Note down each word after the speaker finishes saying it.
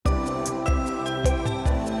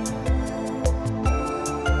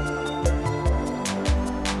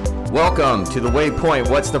Welcome to the Waypoint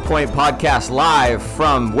What's the Point podcast live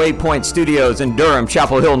from Waypoint Studios in Durham,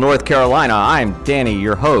 Chapel Hill, North Carolina. I'm Danny,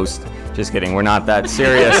 your host. Just kidding, we're not that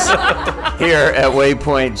serious here at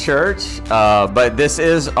Waypoint Church. But this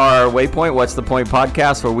is our Waypoint What's the Point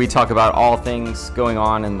podcast where we talk about all things going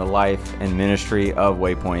on in the life and ministry of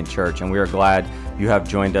Waypoint Church. And we are glad you have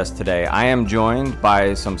joined us today. I am joined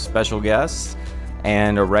by some special guests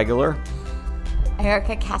and a regular.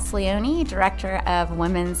 Erica Castiglione, Director of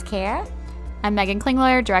Women's Care. I'm Megan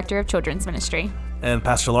Klingler, Director of Children's Ministry. And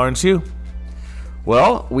Pastor Lawrence Yu.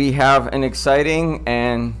 Well, we have an exciting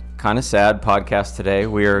and kind of sad podcast today.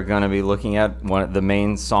 We are going to be looking at the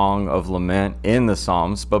main song of lament in the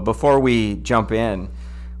Psalms. But before we jump in,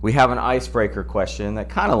 we have an icebreaker question that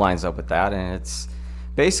kind of lines up with that. And it's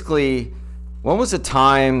basically, when was a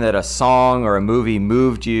time that a song or a movie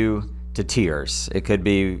moved you to tears? It could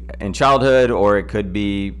be in childhood or it could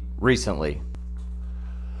be recently.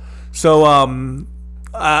 So I'm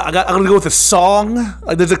gonna go with a song.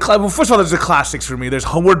 First of all, there's the classics for me. There's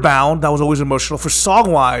Homeward Bound. That was always emotional. For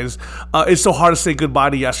song wise, It's So Hard to Say Goodbye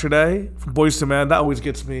to Yesterday from Boyz II Men. That always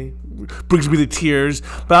gets me, brings me to tears.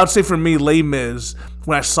 But I would say for me, Les Mis.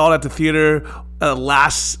 When I saw it at the theater,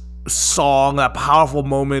 last song, that powerful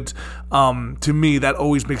moment, to me, that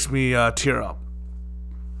always makes me tear up.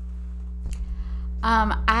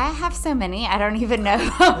 I have so many, I don't even know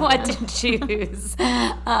what to choose.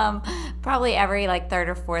 Probably every third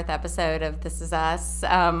or fourth episode of This Is Us.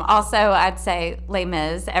 Also, I'd say Les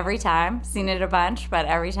Mis every time. Seen it a bunch, but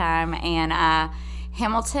every time. And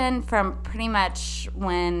Hamilton from pretty much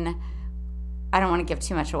when, I don't want to give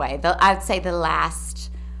too much away. I'd say the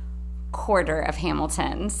last quarter of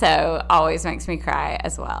Hamilton. So always makes me cry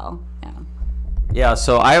as well. Yeah,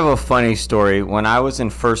 so I have a funny story. When I was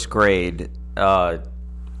in first grade,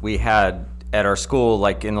 we had at our school,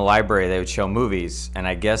 in the library, they would show movies, and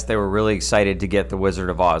I guess they were really excited to get The Wizard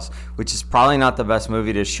of Oz, which is probably not the best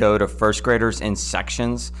movie to show to first graders in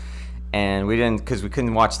sections, and we didn't, because we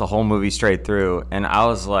couldn't watch the whole movie straight through, and I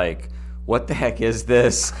was like, what the heck is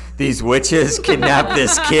this? These witches kidnapped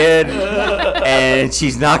this kid, and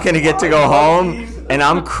she's not going to get to go home, and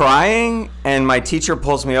I'm crying, and my teacher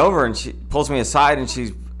pulls me over, and she pulls me aside, and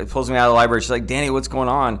she pulls me out of the library. She's like, Danny, what's going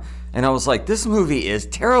on? And I was like, this movie is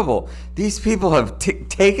terrible. These people have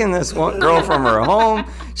taken this one girl from her home.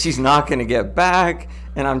 She's not going to get back.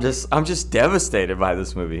 And I'm just devastated by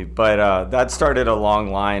this movie. But that started a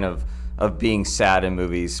long line of being sad in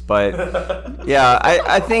movies. But yeah,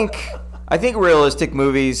 I think realistic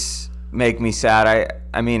movies make me sad.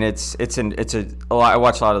 I mean, it's a lot. I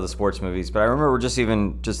watch a lot of the sports movies, but I remember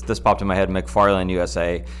just this popped in my head, McFarland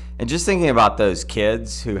USA, and just thinking about those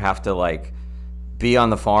kids who have to be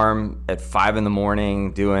on the farm at 5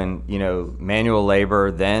 a.m. doing, manual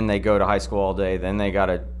labor. Then they go to high school all day. Then they got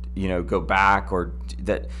to, go back or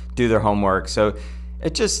do their homework. So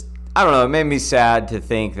it just, I don't know, it made me sad to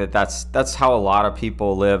think that that's how a lot of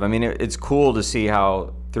people live. I mean, it's cool to see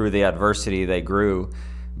how through the adversity they grew.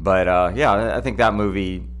 But yeah, I think that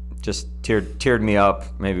movie just teared me up.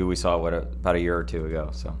 Maybe we saw it about a year or two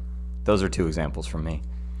ago. So those are two examples from me.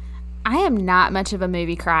 I am not much of a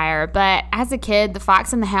movie crier, but as a kid, The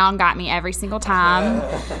Fox and the Hound got me every single time.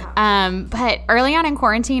 But early on in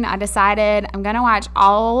quarantine, I decided I'm going to watch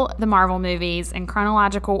all the Marvel movies in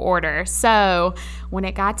chronological order. So when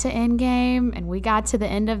it got to Endgame and we got to the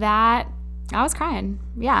end of that, I was crying.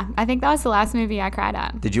 Yeah, I think that was the last movie I cried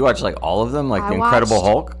at. Did you watch all of them? The Incredible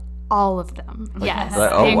Hulk? All of them, yes.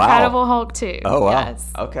 Oh, the Incredible Hulk too. Oh, wow.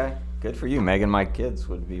 Yes. Okay, good for you. Megan, my kids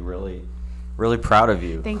would be really proud of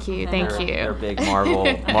you. Thank you. They're big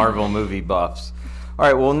Marvel movie buffs. All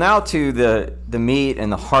right, well, now to the meat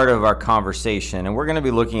and the heart of our conversation, and we're going to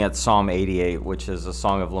be looking at Psalm 88, which is a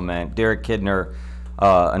song of lament. Derek Kidner,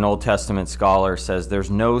 an Old Testament scholar, says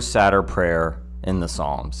there's no sadder prayer in the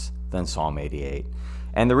Psalms than Psalm 88.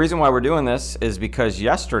 And the reason why we're doing this is because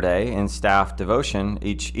yesterday in staff devotion,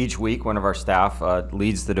 each week one of our staff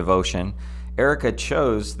leads the devotion. Erica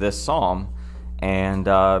chose this psalm, and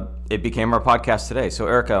it became our podcast today. So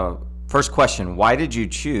Erica, first question, why did you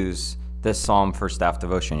choose this psalm for staff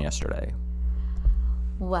devotion yesterday?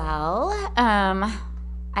 Well,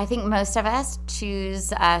 I think most of us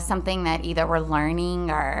choose something that either we're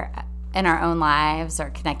learning or in our own lives or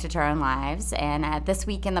connected to our own lives. And this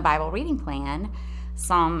week in the Bible reading plan,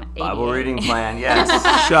 Psalm 88. Bible reading plan, yes.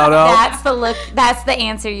 Shout out. That's the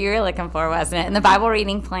answer you were looking for, wasn't it? In the Bible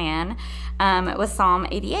reading plan, it was Psalm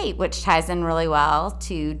 88, which ties in really well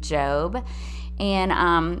to Job. And,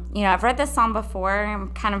 I've read this psalm before. I'm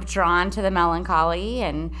kind of drawn to the melancholy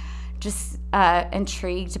and just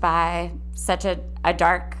intrigued by such a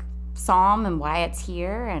dark psalm and why it's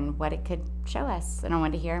here and what it could show us. And I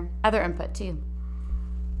wanted to hear other input too.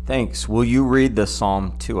 Thanks. Will you read the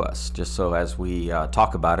psalm to us, just so as we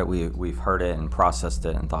talk about it, we've heard it and processed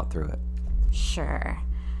it and thought through it? Sure.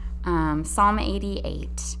 Psalm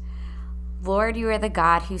 88. Lord, you are the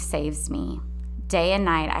God who saves me. Day and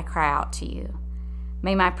night I cry out to you.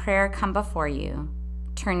 May my prayer come before you.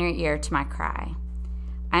 Turn your ear to my cry.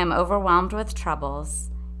 I am overwhelmed with troubles,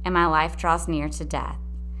 and my life draws near to death.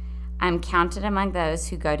 I am counted among those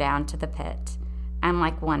who go down to the pit. I am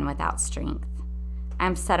like one without strength. I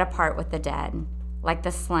am set apart with the dead, like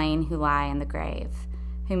the slain who lie in the grave,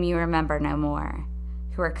 whom you remember no more,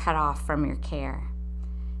 who are cut off from your care.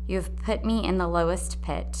 You have put me in the lowest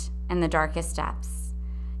pit, in the darkest depths.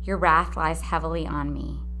 Your wrath lies heavily on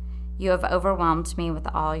me. You have overwhelmed me with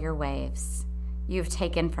all your waves. You have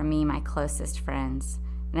taken from me my closest friends,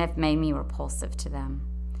 and have made me repulsive to them.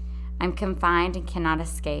 I am confined and cannot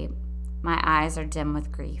escape. My eyes are dim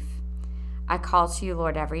with grief. I call to you,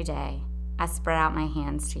 Lord, every day. I spread out my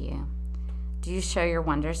hands to you. Do you show your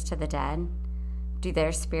wonders to the dead? Do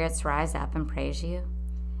their spirits rise up and praise you?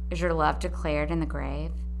 Is your love declared in the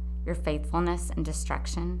grave, your faithfulness in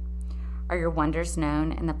destruction? Are your wonders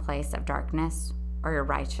known in the place of darkness, or your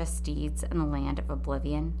righteous deeds in the land of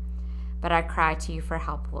oblivion? But I cry to you for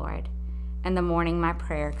help, Lord. In the morning my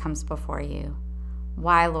prayer comes before you.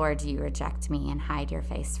 Why, Lord, do you reject me and hide your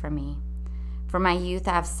face from me? From my youth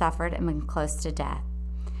I have suffered and been close to death.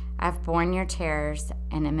 I have borne your terrors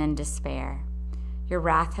and am in despair. Your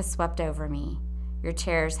wrath has swept over me. Your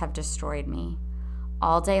terrors have destroyed me.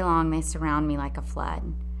 All day long they surround me like a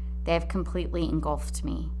flood. They have completely engulfed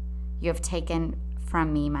me. You have taken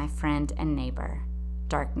from me my friend and neighbor.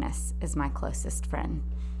 Darkness is my closest friend.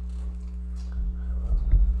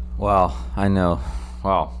 Wow, I know.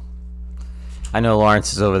 Wow. I know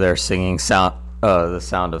Lawrence is over there singing the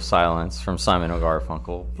Sound of Silence from Simon &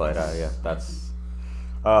 Garfunkel, but yeah, that's...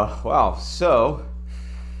 wow. So,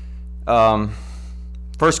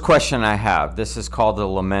 first question I have. This is called the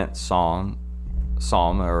Lament Psalm,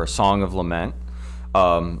 or a Song of Lament.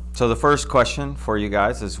 So the first question for you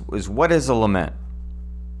guys is what is a lament?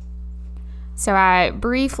 So I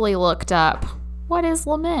briefly looked up what is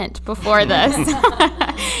lament before this.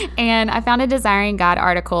 And I found a Desiring God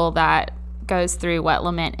article that goes through what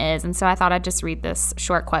lament is. And so I thought I'd just read this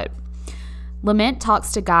short quote. Lament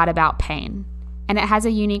talks to God about pain, and it has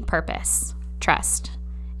a unique purpose: trust.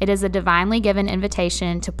 It is a divinely given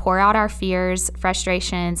invitation to pour out our fears,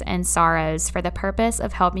 frustrations, and sorrows for the purpose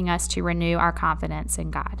of helping us to renew our confidence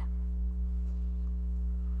in God.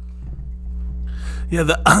 Yeah,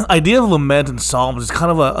 the idea of lament in Psalms is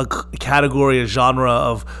kind of a category, a genre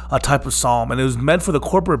of a type of psalm, and it was meant for the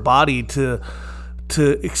corporate body to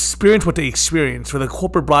experience what they experience, for the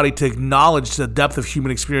corporate body to acknowledge the depth of human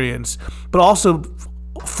experience, but also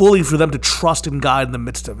fully for them to trust in God in the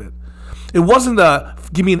midst of it. It wasn't a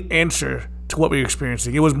give me an answer to what we're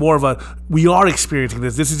experiencing. It was more of a we are experiencing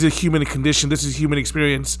this. This is a human condition. This is a human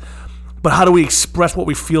experience. But how do we express what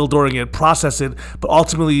we feel during it, process it, but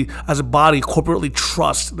ultimately, as a body, corporately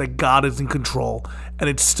trust that God is in control and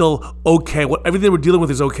it's still okay. Everything we're dealing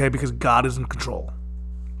with is okay because God is in control.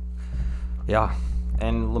 Yeah,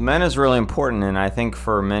 and lament is really important, and I think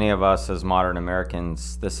for many of us as modern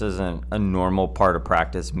Americans, this isn't a normal part of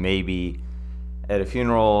practice. Maybe at a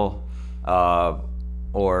funeral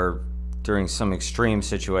or during some extreme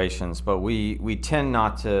situations, but we tend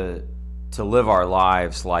not to live our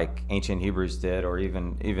lives like ancient Hebrews did, or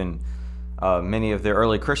even many of the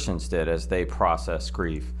early Christians did as they process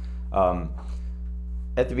grief.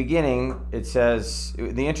 At the beginning, it says,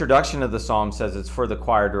 the introduction of the psalm says it's for the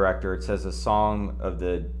choir director. It says a song of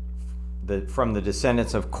from the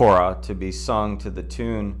descendants of Korah to be sung to the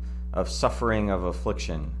tune of suffering of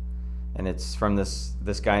affliction. And it's from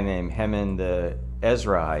this guy named Heman the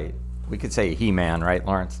Ezrahite. We could say He-Man, right,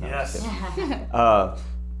 Lawrence? No, Yes.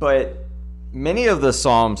 But many of the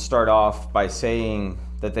psalms start off by saying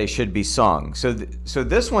that they should be sung. So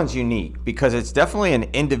this one's unique because it's definitely an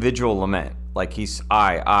individual lament. Like he's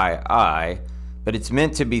I, but it's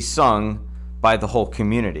meant to be sung by the whole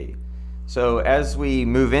community. So as we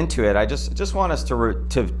move into it, I just want us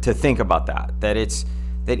to think about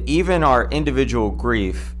that even our individual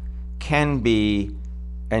grief can be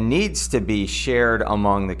and needs to be shared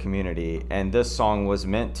among the community. And this song was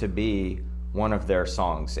meant to be one of their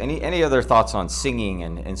songs. Any other thoughts on singing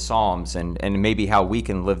and psalms and maybe how we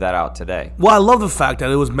can live that out today? Well, I love the fact that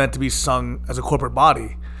it was meant to be sung as a corporate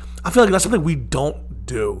body. I feel like that's something we don't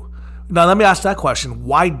do. Now, let me ask that question.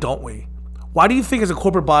 Why don't we? Why do you think as a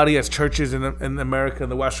corporate body, as churches in America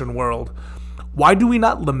and the Western world, why do we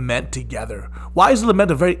not lament together? Why is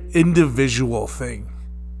lament a very individual thing?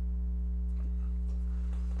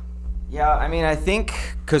 Yeah, I mean, I think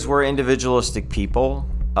because we're individualistic people,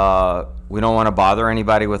 we don't want to bother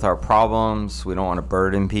anybody with our problems. We don't want to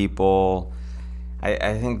burden people.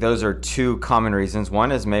 I think those are two common reasons.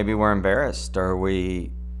 One is maybe we're embarrassed, or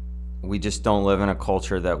we just don't live in a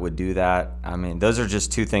culture that would do that. I mean, those are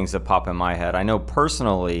just two things that pop in my head. I know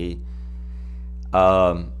personally,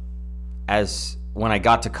 as when I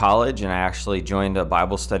got to college and I actually joined a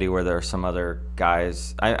Bible study where there are some other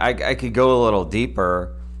guys, I could go a little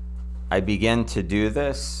deeper. I began to do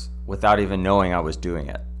this without even knowing I was doing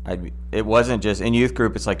it. It wasn't just in youth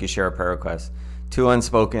group. It's like you share a prayer request, 2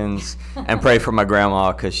 unspokens, and pray for my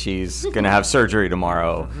grandma because she's gonna have surgery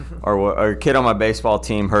tomorrow, or a kid on my baseball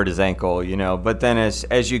team hurt his ankle, you know. But then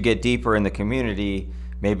as you get deeper in the community,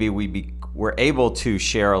 maybe we're able to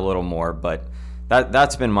share a little more. But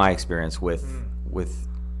that's been my experience with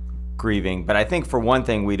grieving. But I think for one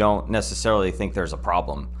thing, we don't necessarily think there's a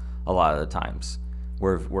problem a lot of the times.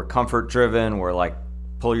 We're comfort driven. We're like,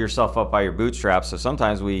 pull yourself up by your bootstraps. So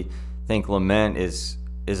sometimes we think lament is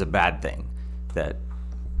a bad thing.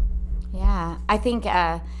 Yeah, I think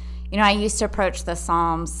I used to approach the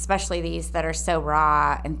Psalms, especially these that are so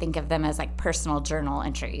raw, and think of them as like personal journal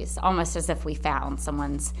entries, almost as if we found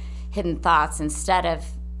someone's hidden thoughts, instead of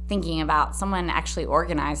thinking about someone actually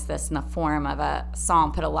organized this in the form of a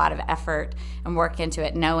psalm, put a lot of effort and work into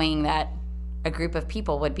it, knowing that a group of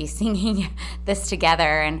people would be singing this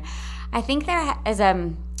together. And I think there is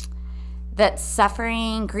that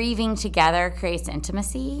suffering, grieving together creates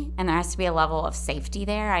intimacy, and there has to be a level of safety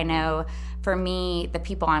there. I know for me, the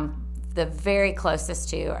people I'm the very closest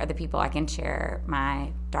to are the people I can share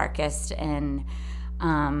my darkest and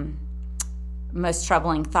most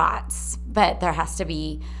troubling thoughts. But there has to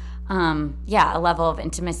be a level of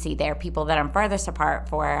intimacy there. People that I'm farthest apart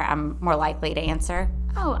for, I'm more likely to answer,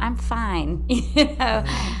 "Oh, I'm fine,"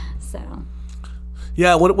 So.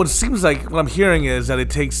 Yeah, what it seems like, what I'm hearing is that it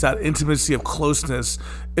takes that intimacy of closeness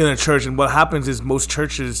in a church, and what happens is most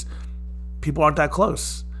churches, people aren't that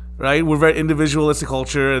close, right? We're a very individualistic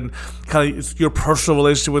culture, and kind of your personal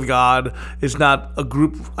relationship with God is not a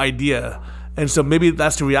group idea. And so maybe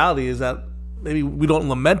that's the reality, is that maybe we don't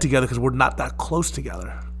lament together because we're not that close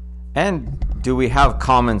together. And do we have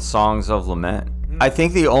common songs of lament? I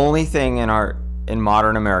think the only thing in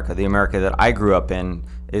modern America, the America that I grew up in,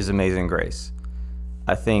 is Amazing Grace.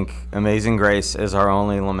 I think Amazing Grace is our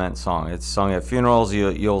only lament song. It's sung at funerals.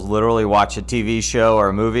 You'll literally watch a TV show or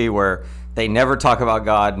a movie where they never talk about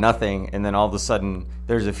God, nothing, and then all of a sudden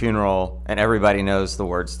there's a funeral and everybody knows the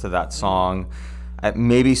words to that song.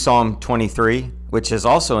 Maybe Psalm 23, which is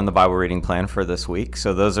also in the Bible reading plan for this week.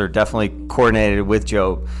 So those are definitely coordinated with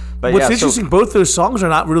Job. But What's interesting, both those songs are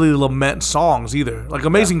not really lament songs either. Like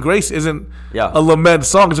Amazing Grace isn't a lament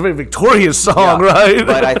song. It's a very victorious song, right?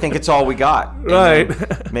 But I think it's all we got. Right.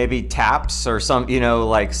 Maybe taps or some,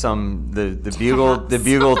 like the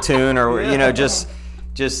bugle tune, or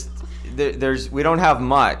we don't have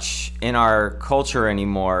much in our culture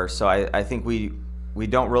anymore. So I think we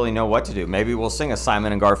don't really know what to do. Maybe we'll sing a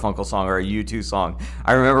Simon and Garfunkel song or a U2 song.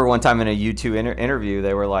 I remember one time in a U2 interview,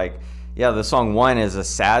 they were like, "Yeah, the song One is a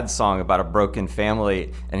sad song about a broken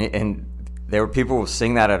family," and there were people who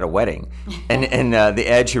sing that at a wedding. And the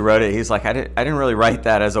Edge who wrote it, he's like, I didn't really write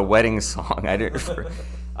that as a wedding song. I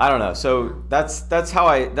don't know. So that's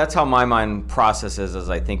how my mind processes as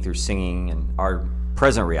I think through singing and our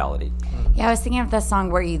present reality. Yeah, I was thinking of the song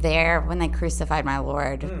 "Were You There When They Crucified My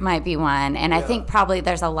Lord" might be one. And I think probably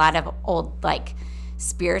there's a lot of old, like,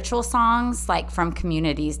 spiritual songs, like, from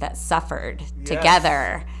communities that suffered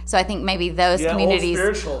together. So I think maybe those communities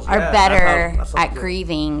are better at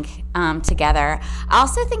grieving together. I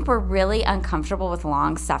also think we're really uncomfortable with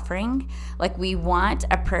long suffering. Like, we want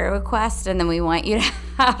a prayer request and then we want you to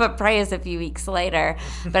have a praise a few weeks later.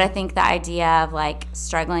 But I think the idea of, like,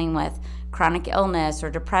 struggling with chronic illness or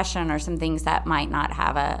depression or some things that might not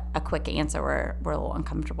have a quick answer, we're a little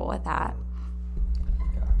uncomfortable with that.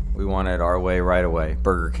 We want it our way right away.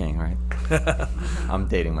 Burger King, right? I'm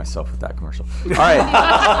dating myself with that commercial. All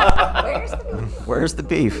right. Where's the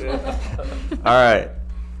beef? All right.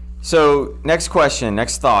 So next question,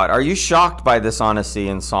 next thought. Are you shocked by this honesty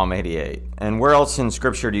in Psalm 88? And where else in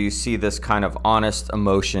Scripture do you see this kind of honest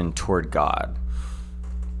emotion toward God?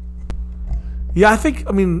 Yeah, it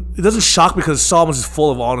doesn't shock because Psalms is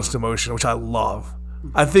full of honest emotion, which I love.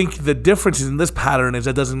 I think the difference in this pattern is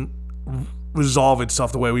it doesn't resolve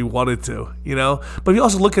itself the way we want it to, But if you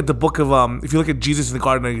also look at the book of, if you look at Jesus in the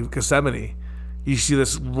Garden of Gethsemane, you see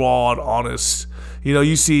this raw and honest,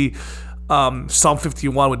 you see Psalm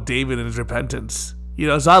 51 with David and his repentance.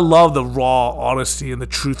 So I love the raw honesty and the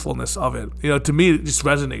truthfulness of it. To me, it just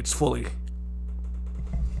resonates fully.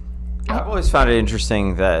 I've always found it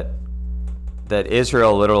interesting that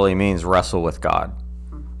Israel literally means wrestle with God.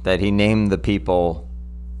 That he named the people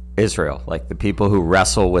Israel, like the people who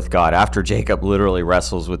wrestle with God, after Jacob literally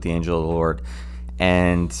wrestles with the angel of the Lord.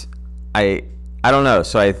 And I don't know.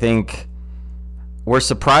 So I think we're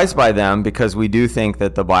surprised by them because we do think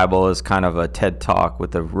that the Bible is kind of a TED Talk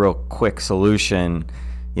with a real quick solution.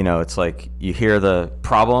 It's like you hear the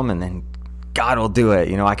problem and then God will do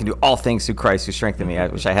it. I can do all things through Christ who strengthened me,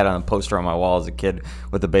 which I had on a poster on my wall as a kid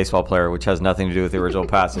with a baseball player, which has nothing to do with the original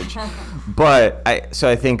passage. But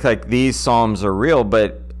I think like these Psalms are real,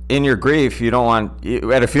 but in your grief, at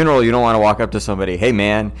a funeral, you don't want to walk up to somebody, hey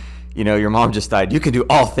man, your mom just died. You can do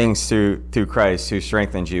all things through Christ who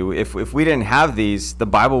strengthens you. If we didn't have these, the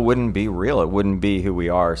Bible wouldn't be real. It wouldn't be who we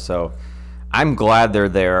are. So I'm glad they're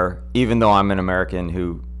there, even though I'm an American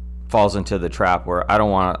who falls into the trap where I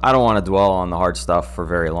don't want to dwell on the hard stuff for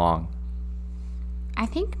very long. I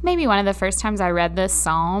think maybe one of the first times I read this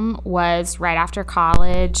psalm was right after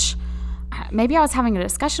college. Maybe I was having a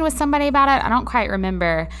discussion with somebody about it. I don't quite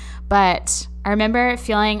remember, but I remember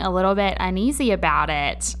feeling a little bit uneasy about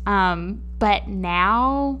it. But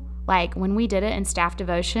now, like when we did it in staff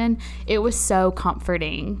devotion, it was so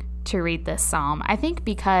comforting to read this psalm. I think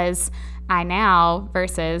because I now,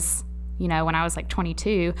 versus when I was like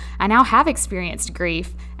 22, I now have experienced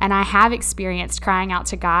grief and I have experienced crying out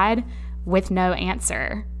to God with no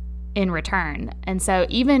answer in return. And so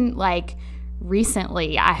even like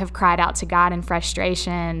recently, I have cried out to God in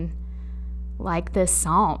frustration like this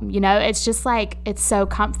psalm. It's just like, it's so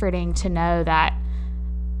comforting to know that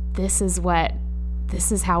this is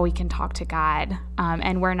how we can talk to God.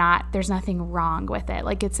 And there's nothing wrong with it.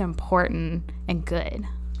 Like it's important and good.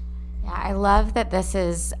 Yeah, I love that this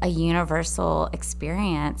is a universal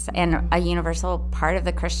experience and a universal part of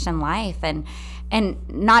the Christian life. And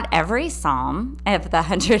not every psalm of the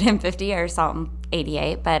 150 or Psalm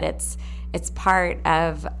 88, but it's part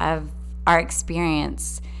of our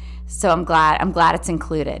experience. So I'm glad it's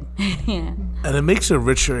included. Yeah. And it makes a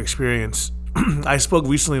richer experience. I spoke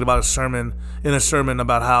recently about a sermon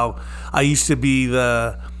about how I used to be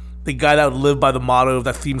the guy that would live by the motto of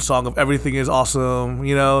that theme song of everything is awesome.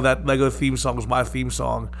 That Lego theme song was my theme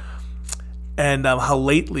song. And how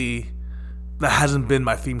lately that hasn't been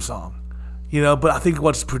my theme song. But I think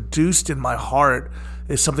what's produced in my heart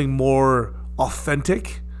is something more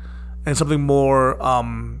authentic and something more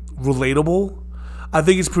relatable. I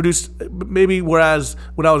think it's produced maybe, whereas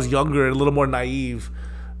when I was younger and a little more naive,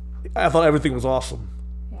 I thought everything was awesome.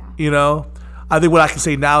 Yeah. I think what I can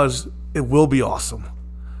say now is it will be awesome.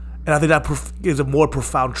 And I think that is a more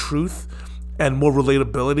profound truth and more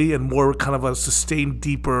relatability and more kind of a sustained,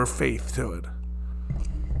 deeper faith to it.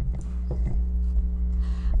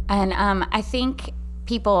 And I think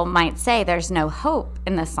people might say there's no hope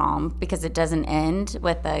in the psalm because it doesn't end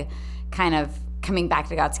with the kind of coming back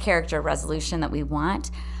to God's character resolution that we want.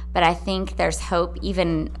 But I think there's hope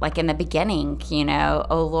even like in the beginning,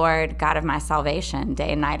 O Lord, God of my salvation,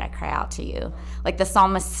 day and night I cry out to you. Like the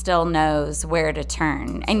psalmist still knows where to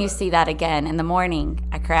turn. And you see that again in the morning,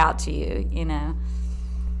 I cry out to you,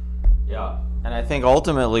 Yeah. And I think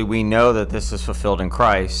ultimately we know that this is fulfilled in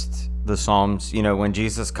Christ. The Psalms, when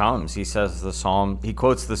Jesus comes, he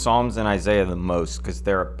quotes the Psalms and Isaiah the most because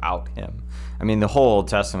they're about him. I mean, the whole Old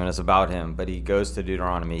Testament is about him, but he goes to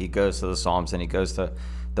Deuteronomy, he goes to the Psalms, and he goes to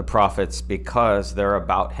the prophets because they're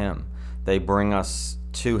about him. They bring us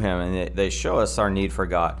to him and they show us our need for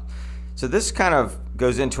God. So this kind of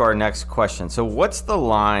goes into our next question. So what's the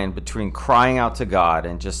line between crying out to God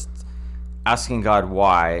and just asking God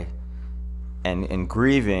why and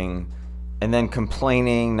grieving, and then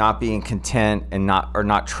complaining, not being content, and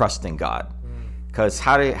not trusting God? Because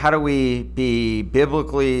how do we be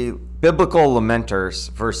biblical lamenters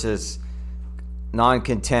versus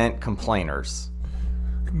non-content complainers?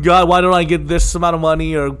 God, why don't I get this amount of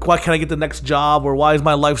money, or why can't I get the next job, or why is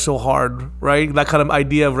my life so hard, right? That kind of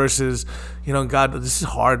idea versus, God, this is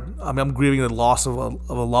hard. I mean, I'm grieving the loss of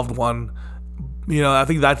a loved one. I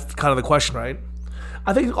think that's kind of the question, right?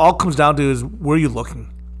 I think it all comes down to is, where are you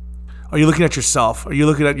looking? Are you looking at yourself? Are you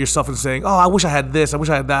looking at yourself and saying, oh, I wish I had this, I wish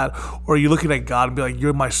I had that? Or are you looking at God and be like,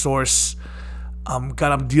 you're my source. God,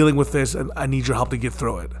 I'm dealing with this and I need your help to get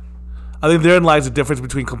through it. I think therein lies the difference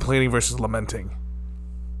between complaining versus lamenting.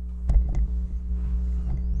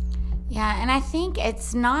 Yeah, and I think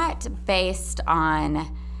it's not based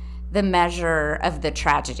on the measure of the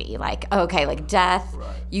tragedy. Like, okay, like death,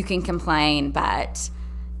 right, you can complain, but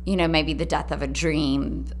maybe the death of a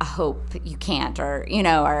dream, a hope you can't, or,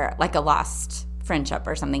 or like a lost friendship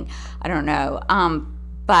or something. I don't know.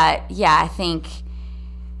 But yeah, I think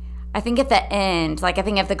at the end, like I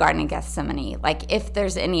think of the Garden of Gethsemane, like if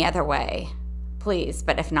there's any other way, please,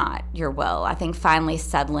 but if not, your will. I think finally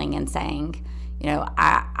settling and saying,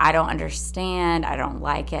 I don't understand, I don't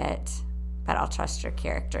like it, but I'll trust your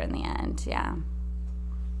character in the end. Yeah.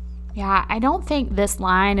 Yeah, I don't think this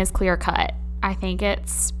line is clear cut. I think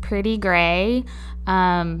it's pretty gray,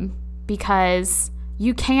 because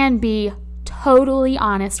you can be totally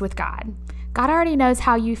honest with God. God already knows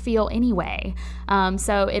how you feel anyway.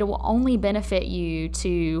 So it will only benefit you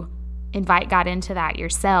to invite God into that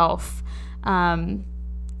yourself. And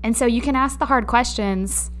so you can ask the hard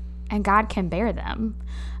questions and God can bear them.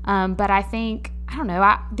 But I think, I don't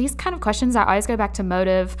know, these kind of questions, I always go back to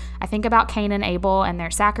motive. I think about Cain and Abel and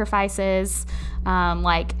their sacrifices.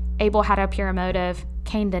 Like Abel had a pure motive,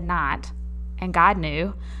 Cain did not, and God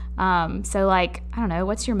knew. So like, I don't know,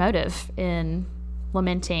 what's your motive in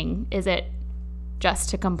lamenting? Is it just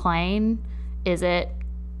to complain? Is it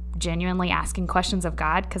genuinely asking questions of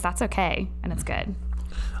God? Because that's okay and it's good.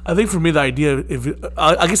 I think for me, the idea,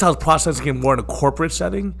 I guess I was processing it more in a corporate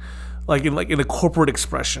setting, like in a corporate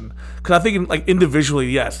expression. Because I think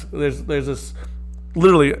individually, yes, there's this,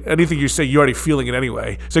 literally anything you say, you're already feeling it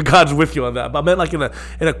anyway. So God's with you on that. But I meant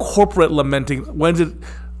in a corporate lamenting. When's it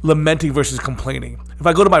lamenting versus complaining? If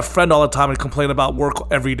I go to my friend all the time and complain about work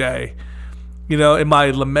every day, am I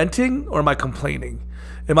lamenting or am I complaining?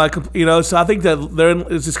 So I think that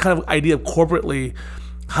there is this kind of idea of corporately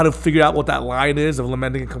how to figure out what that line is of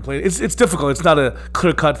lamenting and complaining. It's difficult. It's not a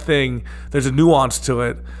clear-cut thing. There's a nuance to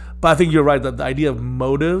it. But I think you're right, that the idea of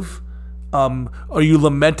motive, are you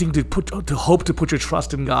lamenting to hope to put your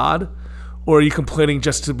trust in God? Or are you complaining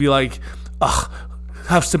just to be like, ugh,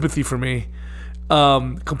 have sympathy for me?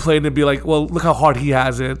 Complain and be like, well, look how hard he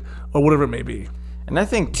has it, or whatever it may be. And I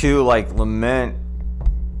think too, like lament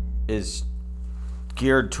is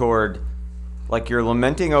geared toward, like you're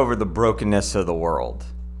lamenting over the brokenness of the world,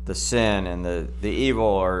 the sin and the evil,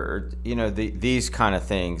 or these kind of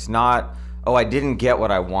things. Not, oh, I didn't get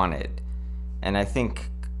what I wanted. And I think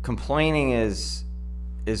complaining is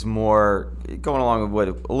more going along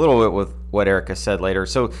with a little bit with what Erica said later.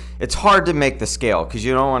 So it's hard to make the scale because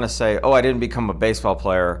you don't want to say, oh, I didn't become a baseball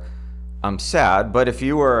player, I'm sad. But if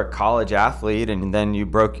you were a college athlete and then you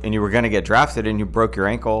were going to get drafted and you broke your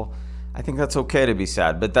ankle, I think that's okay to be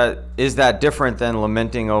sad. But is that different than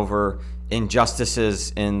lamenting over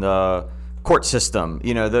injustices in the court system?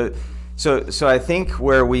 So I think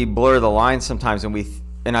where we blur the line sometimes,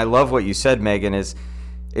 and I love what you said, Megan, is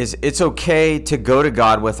it's okay to go to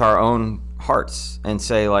God with our own hearts and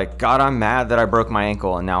say, like, God, I'm mad that I broke my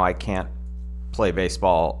ankle and now I can't play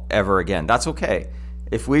baseball ever again. That's okay.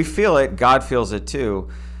 If we feel it, God feels it too.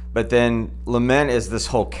 But then lament is this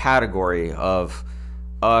whole category of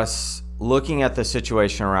us looking at the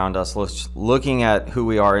situation around us, looking at who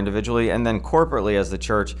we are individually, and then corporately as the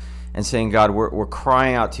church, and saying, God, we're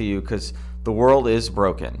crying out to you because the world is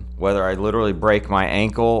broken. Whether I literally break my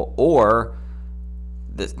ankle or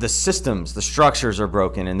the systems, the structures are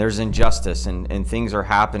broken, and there's injustice, and things are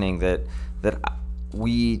happening that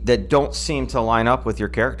don't seem to line up with your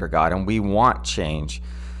character, God, and we want change.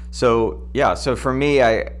 So yeah, so for me,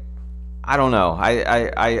 I don't know.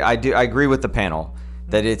 I agree with the panel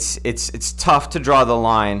that it's tough to draw the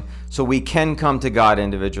line, so we can come to God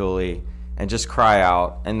individually and just cry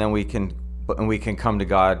out, and then we can come to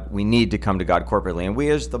God. We need to come to God corporately, and we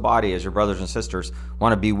as the body, as your brothers and sisters,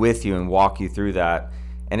 want to be with you and walk you through that.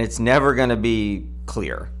 And it's never going to be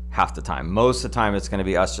clear half the time. Most of the time, it's going to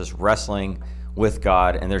be us just wrestling with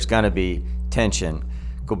God, and there's going to be tension.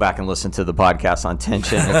 Go back and listen to the podcast on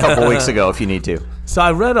tension a couple weeks ago if you need to. So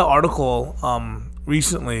I read an article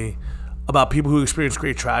recently about people who experience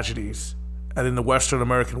great tragedies, and in the Western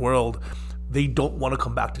American world, they don't want to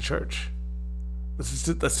come back to church.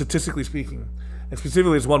 That's statistically speaking. And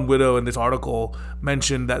specifically, this one widow in this article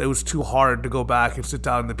mentioned that it was too hard to go back and sit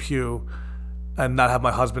down in the pew and not have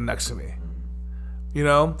my husband next to me.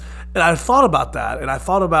 And I thought about that, and I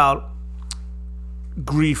thought about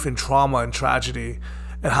grief and trauma and tragedy,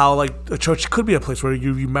 and how like a church could be a place where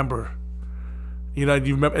you remember, you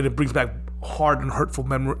remember, and it brings back hard and hurtful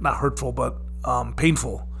not hurtful, but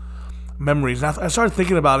painful memories. And I started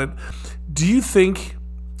thinking about it. Do you think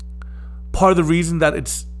part of the reason that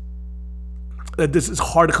this is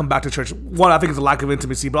hard to come back to church, one, I think it's a lack of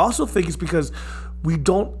intimacy, but I also think it's because we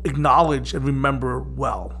don't acknowledge and remember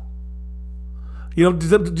well. Do you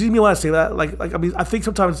mean when I say that? I think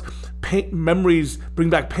sometimes memories bring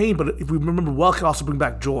back pain, but if we remember well, it can also bring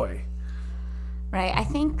back joy. Right. I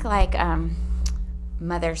think like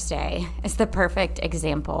Mother's Day is the perfect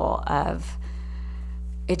example of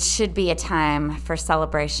it should be a time for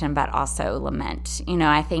celebration, but also lament.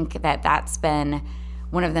 I think that that's been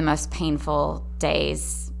one of the most painful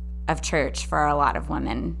days of church for a lot of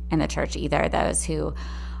women in the church, either those who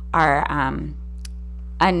are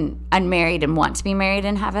unmarried and want to be married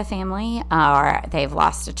and have a family, or they've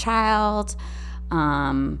lost a child.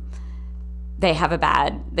 They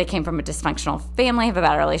came from a dysfunctional family, have a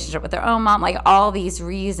bad relationship with their own mom, like all these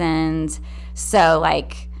reasons. So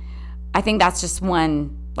like, I think that's just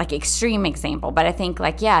one like extreme example. But I think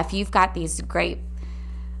like, yeah, if you've got these great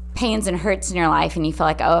pains and hurts in your life and you feel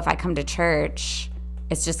like, oh, if I come to church,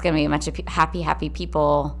 it's just going to be a bunch of happy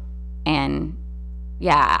people. And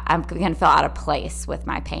yeah, I'm going to feel out of place with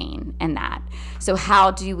my pain and that. So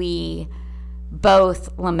how do we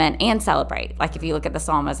both lament and celebrate? Like if you look at the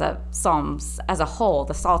Psalms as a whole,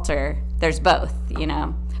 the Psalter, there's both,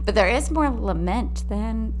 but there is more lament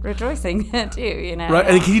than rejoicing too, Right.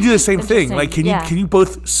 And can you do the same thing? Like, can you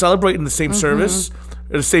both celebrate in the same Mm-hmm. service,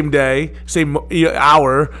 or the same day, same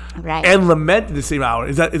hour, Right. and lament in the same hour?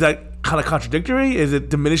 Is that kind of contradictory? Is it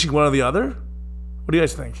diminishing one or the other? What do you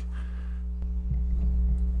guys think?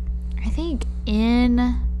 I think in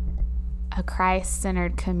a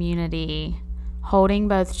Christ-centered community, holding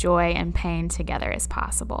both joy and pain together is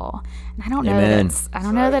possible. And I don't know Amen.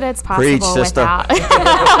 that it's Preach, possible sister. without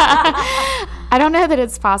I don't know that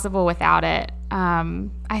it's possible without it.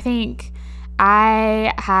 I think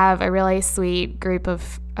I have a really sweet group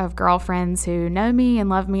of girlfriends who know me and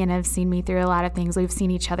love me and have seen me through a lot of things. We've seen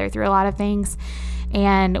each other through a lot of things,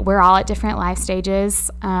 and we're all at different life stages.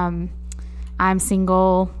 I'm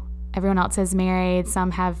single. Everyone else is married.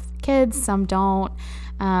 Some have kids, some don't.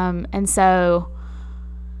 And so,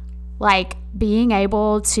 like, being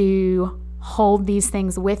able to hold these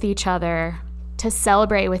things with each other, to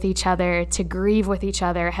celebrate with each other, to grieve with each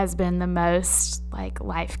other has been the most, like,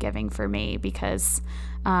 life-giving for me, because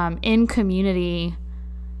in community,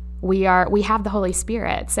 we have the Holy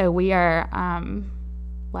Spirit. So we are,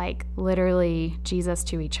 like, literally Jesus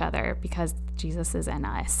to each other because Jesus is in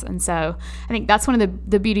us. And so I think that's one of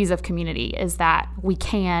the beauties of community, is that we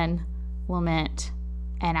can lament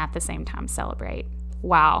and at the same time celebrate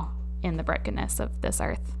while in the brokenness of this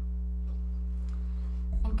earth.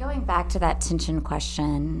 And going back to that tension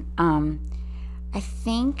question, I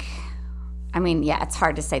think it's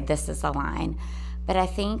hard to say this is the line, but I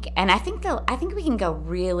think we can go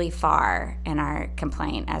really far in our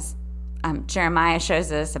complaint, as Jeremiah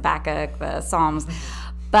shows us, Habakkuk, the Psalms.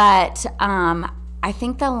 But I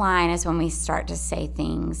think the line is when we start to say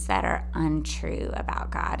things that are untrue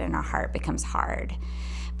about God and our heart becomes hard.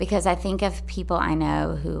 Because I think of people I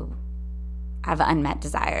know who have unmet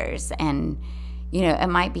desires, and, it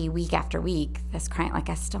might be week after week, this crying, like,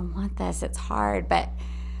 I still want this, it's hard, but,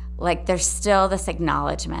 like, there's still this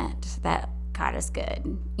acknowledgement that God is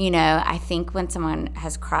good. I think when someone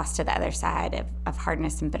has crossed to the other side of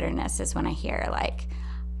hardness and bitterness is when I hear, like,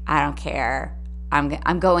 I don't care,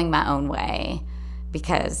 I'm going my own way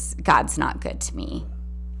because God's not good to me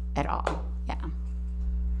at all. Yeah.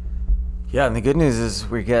 Yeah, and the good news is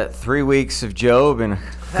we get 3 weeks of Job and a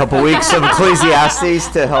couple weeks of Ecclesiastes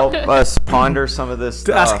to help us ponder some of this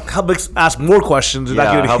stuff. Help us ask more questions.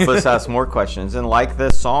 Yeah, help us ask more questions. And like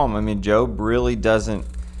this psalm, Job really doesn't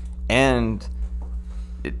end.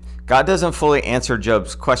 God doesn't fully answer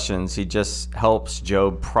Job's questions. He just helps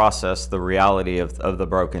Job process the reality of the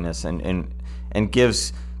brokenness and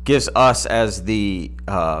gives us as the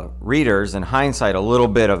readers, in hindsight, a little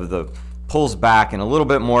bit of pulls back and a little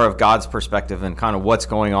bit more of God's perspective and kind of what's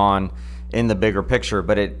going on in the bigger picture,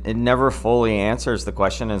 but it never fully answers the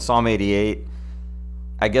question. In Psalm 88,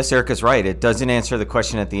 I guess Erica's right. It doesn't answer the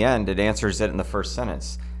question at the end. It answers it in the first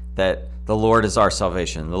sentence, that the Lord is our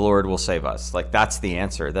salvation. The Lord will save us. Like, that's the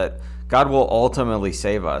answer, that God will ultimately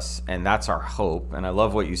save us, and that's our hope. And I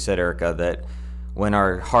love what you said, Erica, that when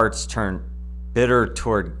our hearts turn bitter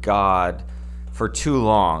toward God for too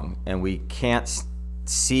long and we can't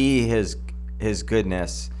see his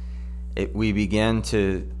goodness, we begin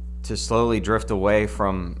to slowly drift away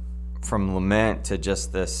from lament to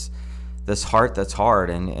just this heart that's hard.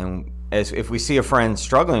 And if we see a friend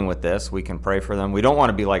struggling with this, we can pray for them. We don't want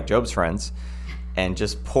to be like Job's friends and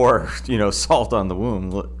just pour salt on the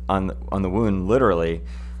wound, on the wound, literally.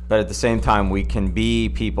 But at the same time, we can be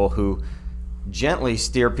people who gently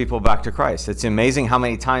steer people back to Christ. It's amazing how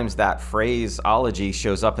many times that phraseology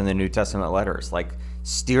shows up in the New Testament letters, like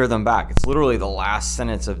steer them back. It's literally the last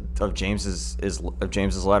sentence of James's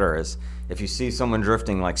letter is, if you see someone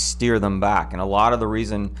drifting, like, steer them back. And a lot of the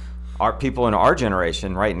reason our people in our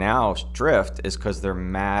generation right now drift is because they're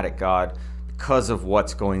mad at God because of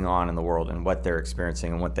what's going on in the world and what they're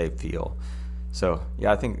experiencing and what they feel. So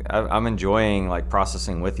yeah, I think I'm enjoying like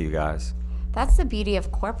processing with you guys. That's the beauty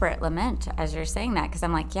of corporate lament, as you're saying that, because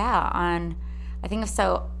I'm like, I think of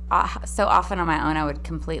so often on my own I would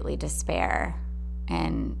completely despair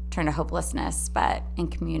and turn to hopelessness, but in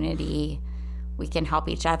community we can help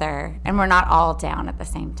each other, and we're not all down at the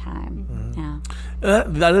same time. Yeah,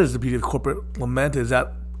 That is the beauty of corporate lament, is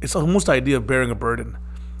that it's almost the idea of bearing a burden.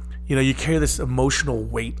 You carry this emotional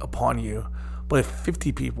weight upon you, but if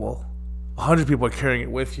 50 people, 100 people are carrying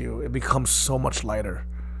it with you, it becomes so much lighter.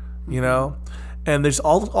 And there's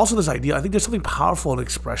also this idea, I think there's something powerful in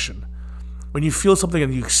expression. When you feel something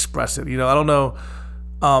and you express it, I don't know,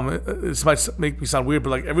 this might make me sound weird, but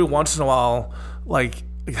like every once in a while, like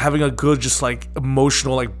having a good, just like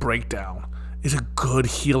emotional like breakdown is a good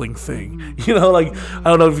healing thing. I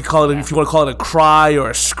don't know if you want to call it a cry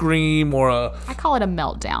or a scream or I call it a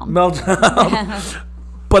meltdown.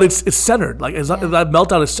 But it's centered. Like that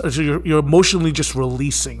meltdown is you're emotionally just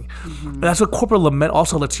releasing. And that's what corporate lament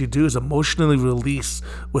also lets you do, is emotionally release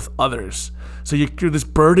with others. So this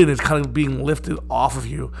burden is kind of being lifted off of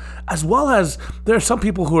you, as well as there are some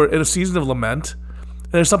people who are in a season of lament,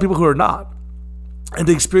 and there's some people who are not, and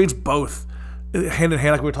they experience both hand in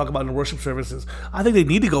hand, like we were talking about in worship services. I think they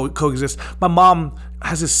need to coexist. My mom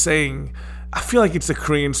has this saying. I feel like it's a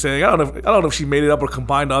Korean saying. I don't know if she made it up or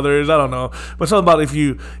combined others. I don't know. But something about if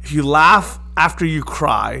you laugh after you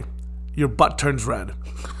cry, your butt turns red.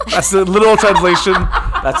 That's the literal translation.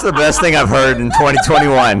 That's the best thing I've heard in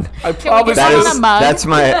 2021. I promise. That's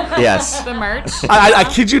my yes. The merch. I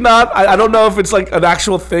kid you not. I don't know if it's like an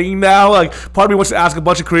actual thing now. Like, part of me wants to ask a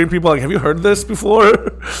bunch of Korean people, like, have you heard this before?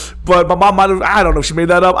 But my mom might have. I don't know if she made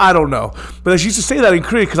that up. I don't know. But she used to say that in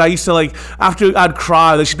Korea because I used to, like, after I'd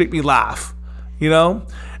cry, then she'd make me laugh.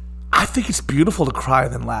 I think it's beautiful to cry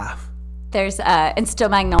and then laugh. there's in Still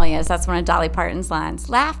Magnolias, that's one of Dolly Parton's lines.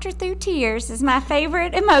 Laughter through tears is my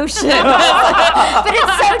favorite emotion. But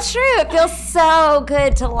it's so true. It feels so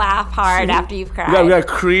good to laugh hard after you've cried. We got a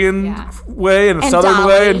Korean way and a Southern Dolly.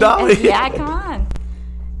 way and Dolly. Yeah, come on.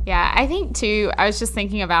 Yeah, I think too, I was just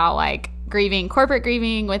thinking about like grieving, corporate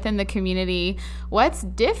grieving within the community. What's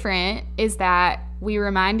different is that we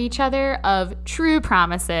remind each other of true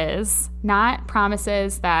promises, not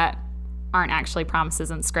promises that aren't actually promises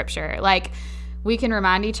in scripture. Like, we can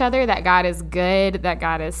remind each other that God is good, that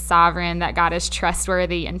God is sovereign, that God is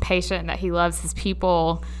trustworthy and patient, that he loves his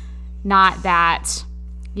people, not that,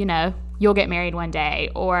 you know, you'll get married one day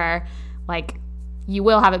or like you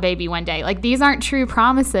will have a baby one day. Like, these aren't true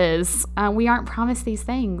promises. We aren't promised these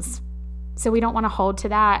things. So we don't want to hold to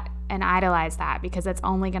that and idolize that, because it's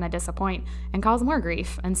only going to disappoint and cause more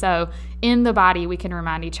grief. And so in the body, we can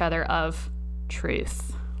remind each other of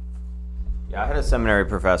truth. Yeah, I had a seminary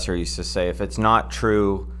professor who used to say, if it's not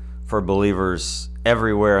true for believers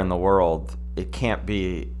everywhere in the world, it can't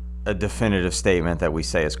be a definitive statement that we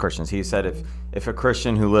say as Christians. He said, if a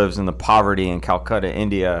Christian who lives in the poverty in Calcutta,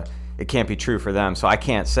 India, it can't be true for them. So I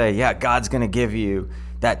can't say, yeah, God's going to give you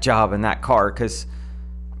that job and that car, because,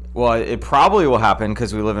 well, it probably will happen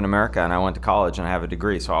because we live in America and I went to college and I have a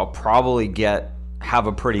degree. So I'll probably have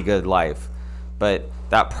a pretty good life. But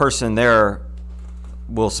that person there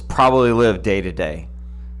will probably live day to day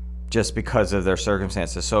just because of their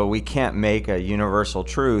circumstances. So we can't make a universal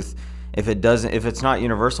truth if it's not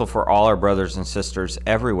universal for all our brothers and sisters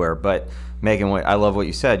everywhere. But Megan, I love what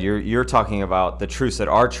you said. You're talking about the truths that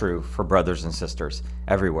are true for brothers and sisters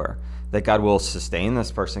everywhere. That God will sustain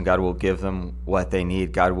this person. God will give them what they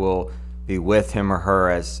need. God will be with him or her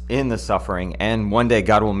as in the suffering, and one day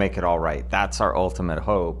God will make it all right. That's our ultimate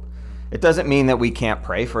hope. It doesn't mean that we can't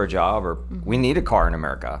pray for a job or we need a car in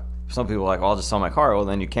America. Some people are like, I'll just sell my car. Well,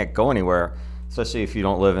 then you can't go anywhere, especially if you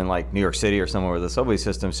don't live in like New York City or somewhere with a subway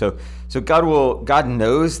system. So God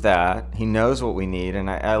knows that. He knows what we need. And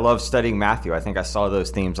I love studying Matthew. I think I saw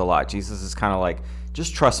those themes a lot. Jesus is kind of like,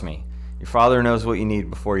 just trust me. Your Father knows what you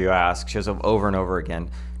need before you ask. Shows up over and over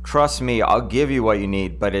again. Trust me, I'll give you what you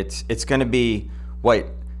need, but it's going to be what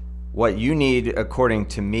you need according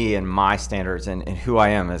to me and my standards and who I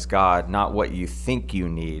am as God, not what you think you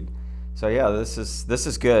need. So yeah, this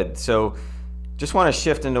is good. So just want to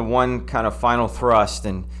shift into one kind of final thrust.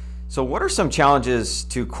 And so what are some challenges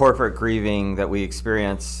to corporate grieving that we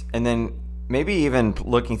experience? And then maybe even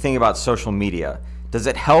thinking about social media. Does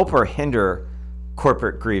it help or hinder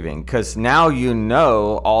corporate grieving? Because now you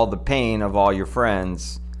know all the pain of all your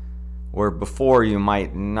friends, where before you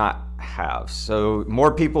might not have. So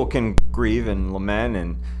more people can grieve and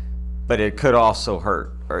lament, but it could also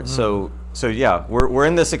hurt. Right? So So yeah, we're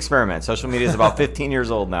in this experiment. Social media is about 15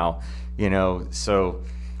 years old now, so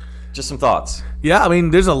just some thoughts. Yeah, I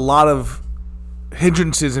mean, there's a lot of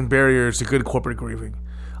hindrances and barriers to good corporate grieving.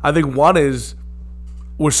 I think one is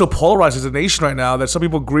we're so polarized as a nation right now that some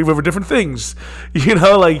people grieve over different things.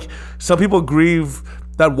 Like some people grieve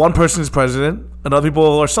that one person is president and other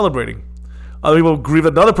people are celebrating. Other people grieve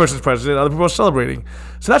that another person's president, other people are celebrating.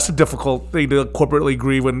 So that's a difficult thing to corporately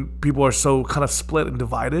grieve when people are so kind of split and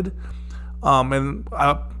divided. And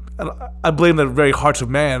I blame the very hearts of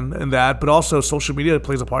man in that, but also social media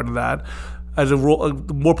plays a part in that. As the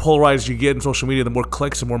more polarized you get in social media, the more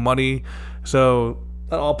clicks and more money. So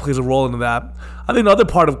that all plays a role into that. I think another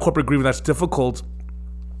part of corporate grieving that's difficult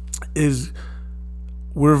is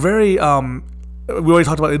we're very, we always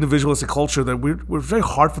talked about individualistic culture, that we're very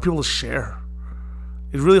hard for people to share.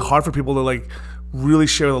 It's really hard for people to really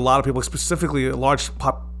share with a lot of people, specifically a large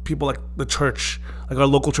people like the church, like our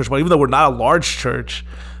local church. But even though we're not a large church,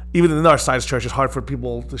 even in our size church, it's hard for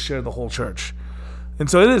people to share the whole church. And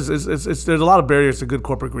so there's a lot of barriers to good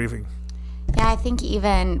corporate grieving. Yeah, I think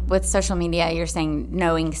even with social media, you're saying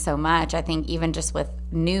knowing so much. I think even just with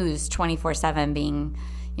news 24/7 being,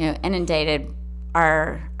 inundated,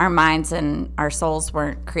 our minds and our souls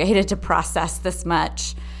weren't created to process this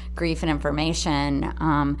much grief and information.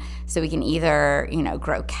 So we can either,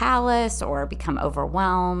 grow callous or become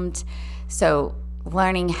overwhelmed. So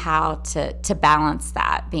learning how to balance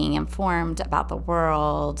that, being informed about the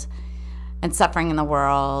world and suffering in the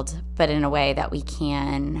world, but in a way that we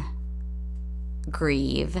can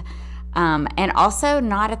grieve. And also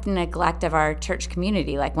not at the neglect of our church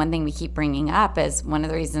community. Like one thing we keep bringing up is one of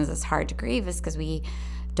the reasons it's hard to grieve is because we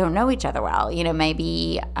don't know each other well.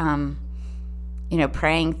 Maybe,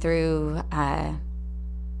 praying through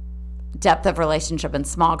depth of relationship in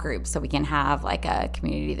small groups so we can have like a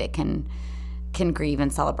community that can grieve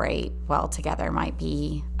and celebrate well together might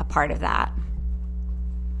be a part of that.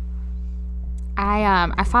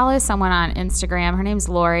 I follow someone on Instagram. Her name's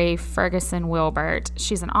Lori Ferguson Wilbert.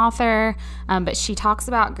 She's an author, but she talks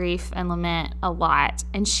about grief and lament a lot.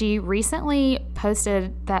 And she recently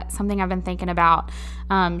posted that something I've been thinking about.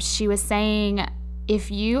 She was saying, if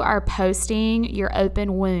you are posting your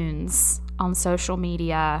open wounds on social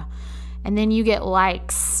media and then you get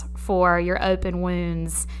likes for your open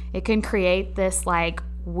wounds, it can create this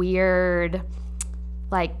weird,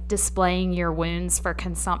 displaying your wounds for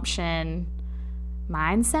consumption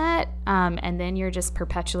mindset, and then you're just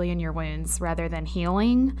perpetually in your wounds rather than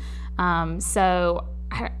healing. So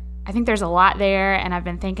I think there's a lot there, and I've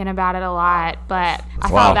been thinking about it a lot, but I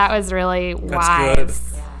thought that was really wise.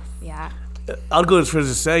 Good. Yeah. I'll go as far as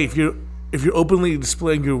to say, if you're openly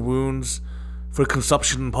displaying your wounds for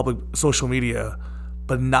consumption in public social media,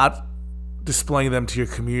 but not displaying them to your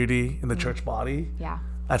community in the church body,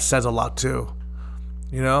 that says a lot too.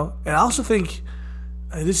 And I also think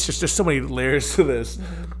there's so many layers to this,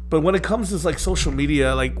 but when it comes to social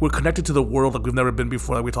media, we're connected to the world like we've never been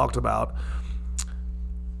before, like we talked about.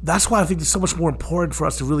 That's why I think it's so much more important for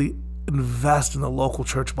us to really invest in the local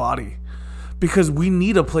church body, because we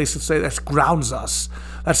need a place to say that grounds us.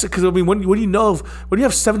 That's because when you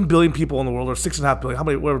have 7 billion people in the world, or 6.5 billion, how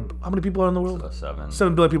many people are in the world?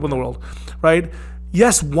 7 billion people in the world, right?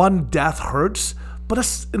 Yes, one death hurts. But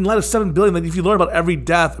that's in light of 7 billion. If you learn about every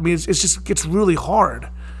death, it just gets really hard,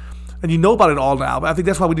 and you know about it all now. But I think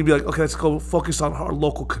that's why we need to be okay, let's go focus on our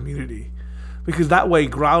local community, because that way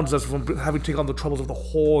grounds us from having to take on the troubles of the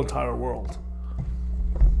whole entire world.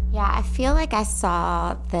 Yeah, I feel like I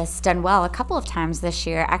saw this done well a couple of times this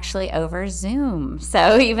year, actually over Zoom.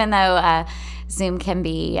 So even though Zoom can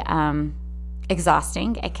be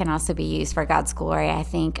exhausting, it can also be used for God's glory. I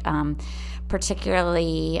think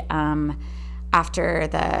particularly after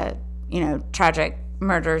the tragic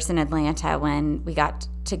murders in Atlanta, when we got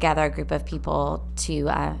together a group of people to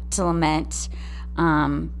lament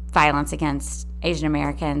violence against Asian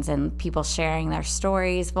Americans, and people sharing their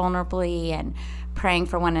stories vulnerably and praying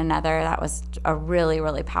for one another, that was a really,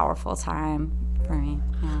 really powerful time for me.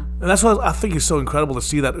 Yeah. And that's what I think is so incredible to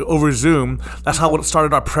see that over Zoom. That's how it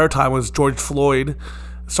started our prayer time, was George Floyd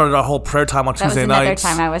started our whole prayer time on Tuesday nights. That was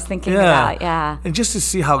another time I was thinking about, And just to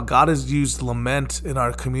see how God has used lament in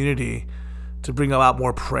our community to bring about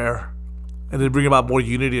more prayer and to bring about more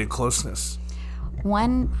unity and closeness.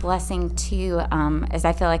 One blessing, too, is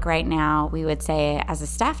I feel like right now we would say as a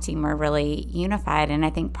staff team we're really unified, and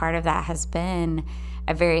I think part of that has been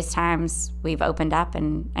at various times we've opened up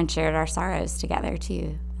and shared our sorrows together,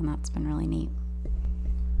 too, and that's been really neat.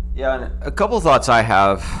 Yeah, and a couple of thoughts I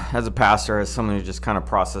have as a pastor, as someone who just kind of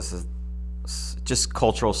processes just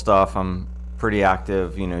cultural stuff. I'm pretty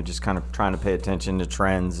active, just kind of trying to pay attention to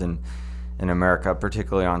trends and in America,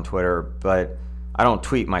 particularly on Twitter. But I don't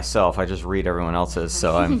tweet myself. I just read everyone else's.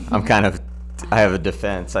 So I'm kind of, I have a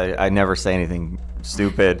defense. I never say anything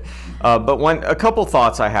stupid. But a couple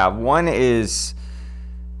thoughts I have. One is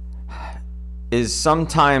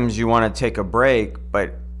sometimes you want to take a break,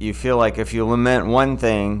 but you feel like if you lament one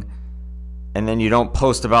thing and then you don't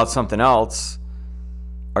post about something else,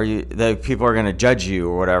 the people are going to judge you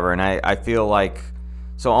or whatever. And I feel like,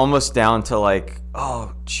 so almost down to like,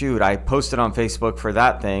 oh shoot, I posted on Facebook for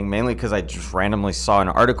that thing, mainly because I just randomly saw an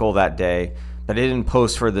article that day, but I didn't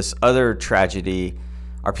post for this other tragedy.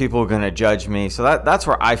 Are people going to judge me? So that's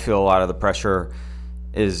where I feel a lot of the pressure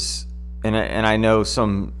is. And I know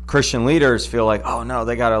some Christian leaders feel like, oh no,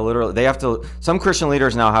 some Christian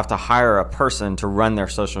leaders now have to hire a person to run their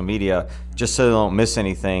social media just so they don't miss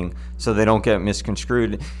anything, so they don't get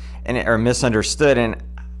misconstrued or misunderstood. And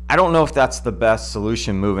I don't know if that's the best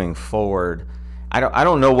solution moving forward. I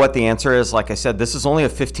don't know what the answer is. Like I said, this is only a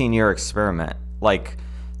 15-year experiment. Like,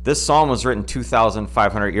 this psalm was written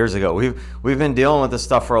 2,500 years ago. We've been dealing with this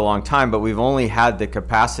stuff for a long time, but we've only had the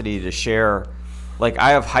capacity to share. Like,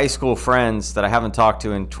 I have high school friends that I haven't talked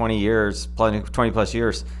to in 20 plus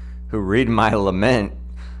years, who read my lament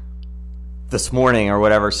this morning or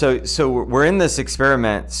whatever. So we're in this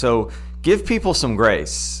experiment. So give people some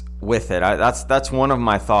grace with it. That's one of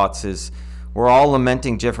my thoughts, is we're all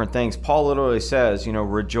lamenting different things. Paul literally says,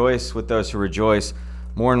 rejoice with those who rejoice,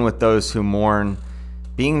 mourn with those who mourn.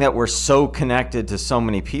 Being that we're so connected to so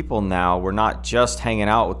many people now, we're not just hanging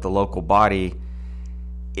out with the local body.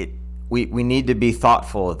 We need to be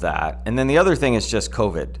thoughtful of that. And then the other thing is just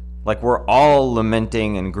COVID. Like, we're all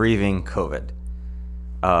lamenting and grieving COVID.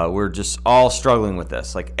 We're just all struggling with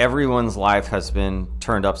this. Like, everyone's life has been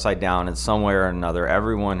turned upside down in some way or another.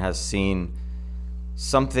 Everyone has seen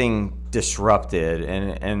something disrupted.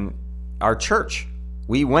 And our church,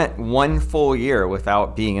 we went 1 full year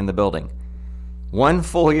without being in the building. 1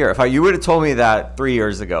 full year. If you would have told me that 3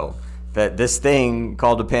 years ago, that this thing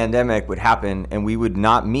called a pandemic would happen and we would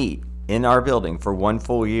not meet in our building for 1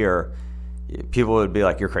 full year, people would be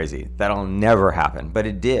like, you're crazy. That'll never happen. But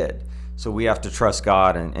it did. So we have to trust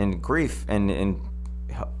God and grief and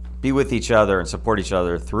be with each other and support each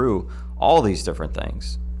other through all these different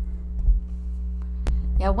things.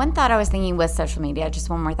 Yeah, one thought I was thinking with social media, just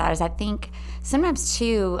one more thought, is I think sometimes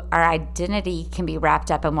too, our identity can be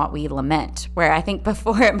wrapped up in what we lament, where I think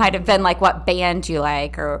before it might have been like what band you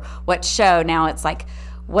like or what show. Now it's like,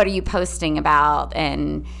 what are you posting about?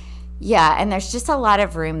 And yeah, and there's just a lot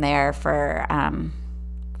of room there for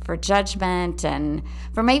judgment and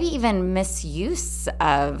for maybe even misuse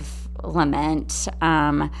of lament.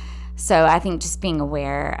 So I think just being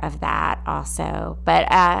aware of that also.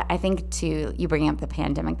 But I think too, you bring up the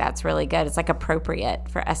pandemic, that's really good. It's like appropriate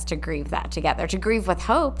for us to grieve that together, to grieve with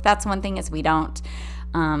hope. That's one thing, is we don't,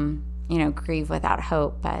 grieve without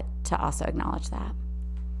hope, but to also acknowledge that.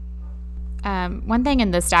 One thing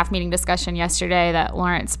in the staff meeting discussion yesterday that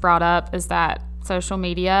Lawrence brought up is that social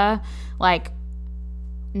media,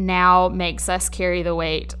 now makes us carry the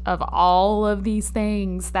weight of all of these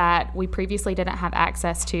things that we previously didn't have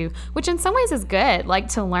access to, which in some ways is good,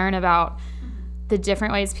 to learn about the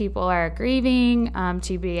different ways people are grieving,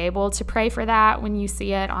 to be able to pray for that when you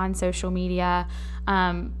see it on social media.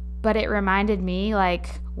 But it reminded me,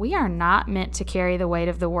 we are not meant to carry the weight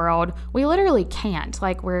of the world. We literally can't.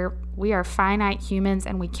 We are finite humans,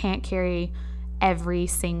 and we can't carry every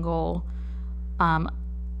single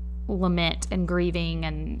lament and grieving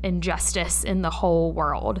and injustice in the whole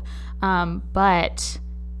world. But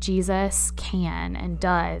Jesus can and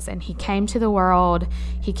does, and he came to the world.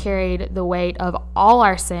 He carried the weight of all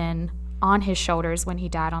our sin on his shoulders when he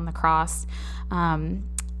died on the cross.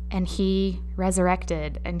 And he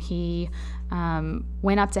resurrected, and he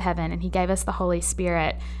went up to heaven, and he gave us the Holy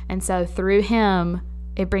Spirit. And so through him,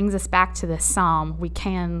 it brings us back to this psalm. We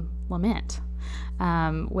can lament,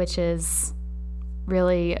 which is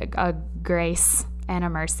really a grace and a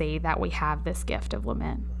mercy that we have this gift of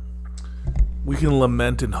lament. We can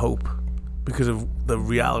lament in hope because of the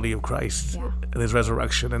reality of Christ and his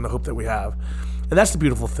resurrection and the hope that we have. And that's the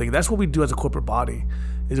beautiful thing. That's what we do as a corporate body,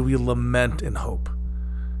 is we lament in hope.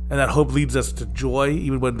 And that hope leads us to joy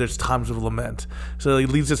even when there's times of lament. So it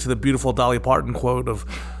leads us to the beautiful Dolly Parton quote of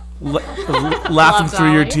laughing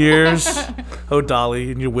through your tears. Oh,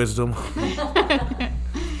 Dolly, and your wisdom.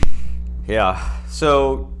 Yeah.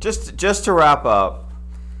 So just to wrap up,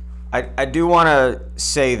 I do want to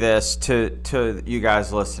say this to you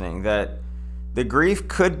guys listening, that the grief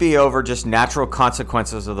could be over just natural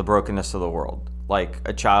consequences of the brokenness of the world. Like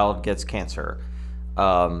a child gets cancer.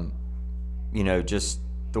 Just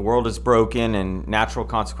the world is broken and natural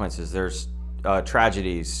consequences. There's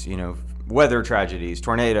tragedies, weather tragedies,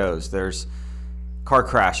 tornadoes, there's car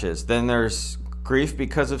crashes. Then there's grief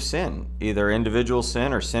because of sin, either individual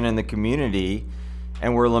sin or sin in the community.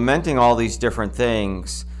 And we're lamenting all these different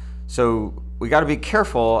things. So we got to be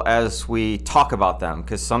careful as we talk about them,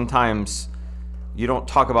 because sometimes you don't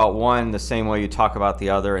talk about one the same way you talk about the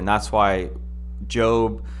other. And that's why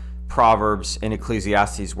Job, Proverbs, and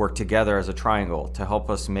Ecclesiastes work together as a triangle to help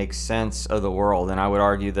us make sense of the world. And I would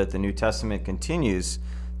argue that the New Testament continues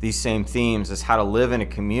these same themes as how to live in a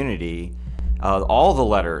community. All the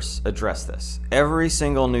letters address this. Every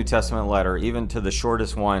single New Testament letter, even to the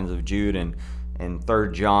shortest ones of Jude and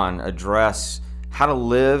 3 John, address how to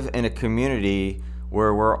live in a community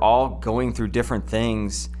where we're all going through different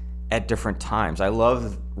things at different times. I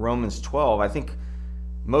love Romans 12. I think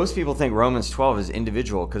most people think Romans 12 is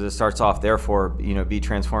individual because it starts off, therefore, be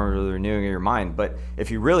transformed with the renewing of your mind. But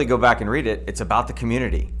if you really go back and read it, it's about the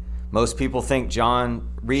community. Most people think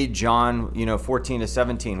read John, 14 to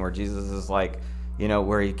 17, where Jesus is like,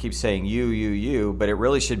 where he keeps saying you, but it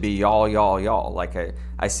really should be y'all. Like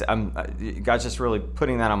God's just really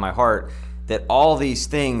putting that on my heart, that all these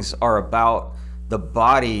things are about the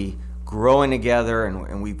body growing together,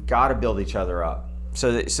 and we've got to build each other up.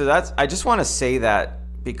 So that's, I just want to say that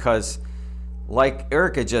because, like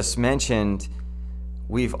Erica just mentioned,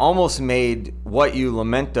 we've almost made what you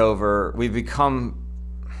lament over, we've become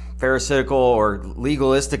pharisaical or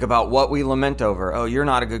legalistic about what we lament over. Oh, you're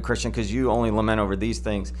not a good Christian because you only lament over these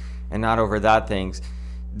things and not over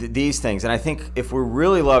these things. And I think if we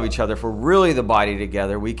really love each other, if we're really the body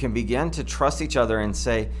together, we can begin to trust each other and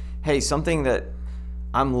say, hey, something that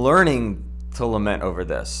I'm learning to lament over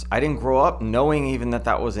this. I didn't grow up knowing even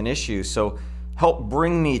that was an issue. So help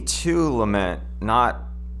bring me to lament, not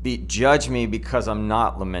judge me because I'm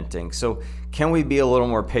not lamenting. So can we be a little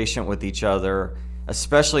more patient with each other,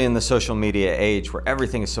 especially in the social media age where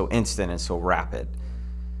everything is so instant and so rapid?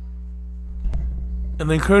 And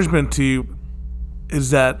the encouragement to you is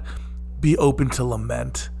that be open to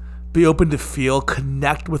lament, be open to feel,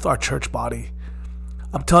 connect with our church body.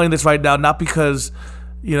 I'm telling you this right now, not because,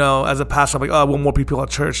 as a pastor, I'm like, I want more people at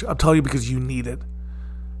church. I'm telling you because you need it.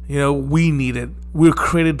 We need it. We're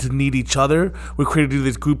created to need each other. We're created to do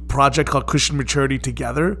this group project called Christian Maturity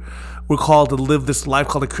together. We're called to live this life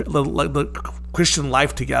called the Christian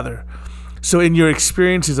life together. So in your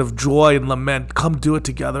experiences of joy and lament, come do it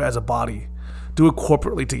together as a body. Do it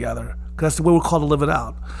corporately together. That's the way we're called to live it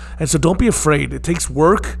out. And so don't be afraid. It takes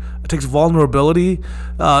work. It takes vulnerability.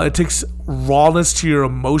 It takes rawness to your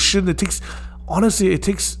emotion. It takes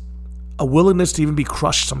a willingness to even be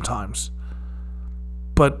crushed sometimes.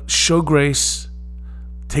 But show grace,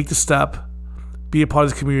 take the step, be a part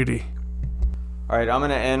of the community. All right, I'm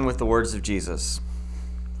going to end with the words of Jesus.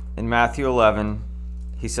 In Matthew 11,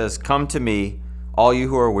 he says, "Come to me, all you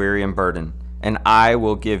who are weary and burdened, and I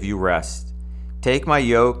will give you rest. Take my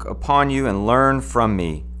yoke upon you and learn from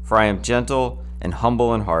me, for I am gentle and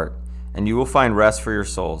humble in heart, and you will find rest for your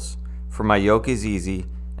souls. For my yoke is easy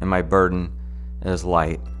and my burden is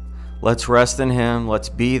light." Let's rest in him. Let's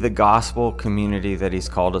be the gospel community that he's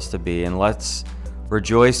called us to be. And let's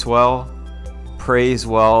rejoice well, praise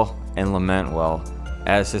well, and lament well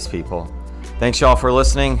as his people. Thanks, y'all, for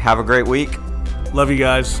listening. Have a great week. Love you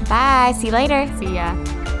guys. Bye. See you later. See ya.